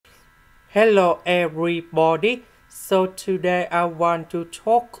Hello everybody. So today I want to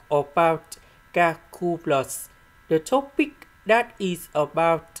talk about calculus, the topic that is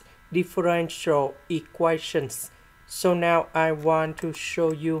about differential equations. So now I want to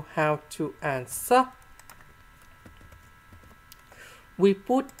show you how to answer. We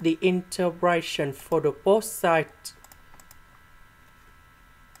put the integration for the both sides.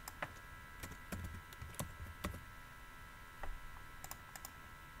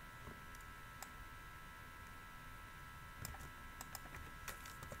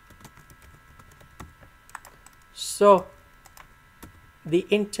 So the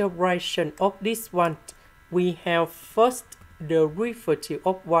integration of this one, we have first the derivative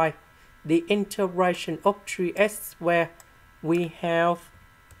of y, the integration of 3x squared, we have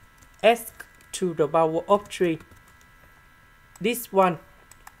x to the power of 3. This one,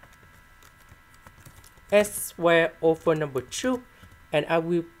 x squared over number 2, and I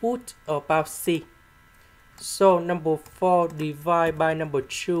will put about c. So number 4 divided by number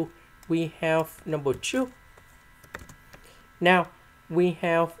 2, we have number 2. Now we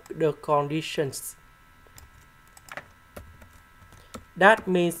have the conditions. That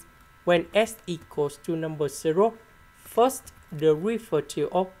means when s equals to number 0, first the derivative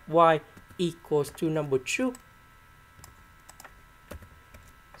of y equals to number 2.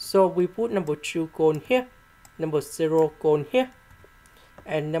 So we put number 2 gone here, number 0 gone here,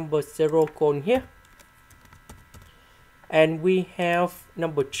 and number 0 gone here. And we have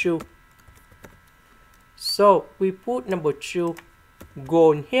number 2. So we put number 2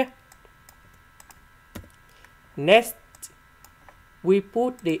 gone here. Next, we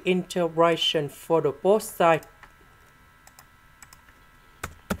put the integration for the both sides.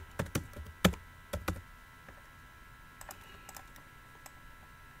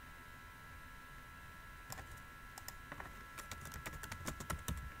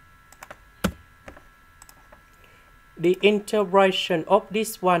 The integration of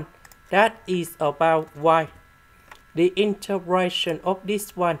this one, that is about y. The integration of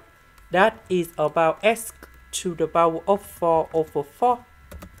this one, that is about x to the power of 4 over 4.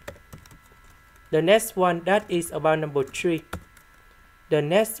 The next one, that is about number 3. The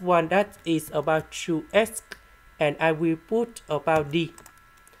next one, that is about 2x, and I will put about d.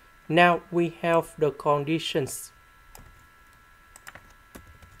 Now we have the conditions.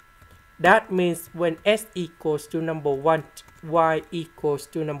 That means when s equals to number 1, y equals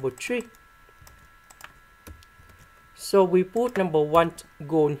to number 3. So we put number 1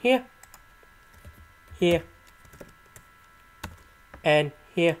 gone here, here, and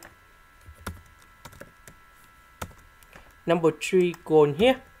here. Number 3 gone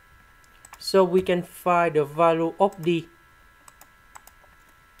here. So we can find the value of d.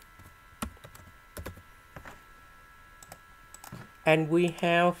 And we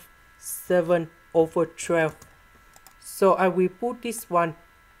have 7 over 12. So I will put this one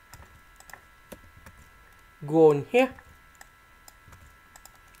gone here.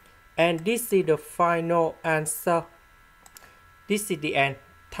 And this is the final answer. This is the end.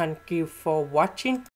 Thank you for watching.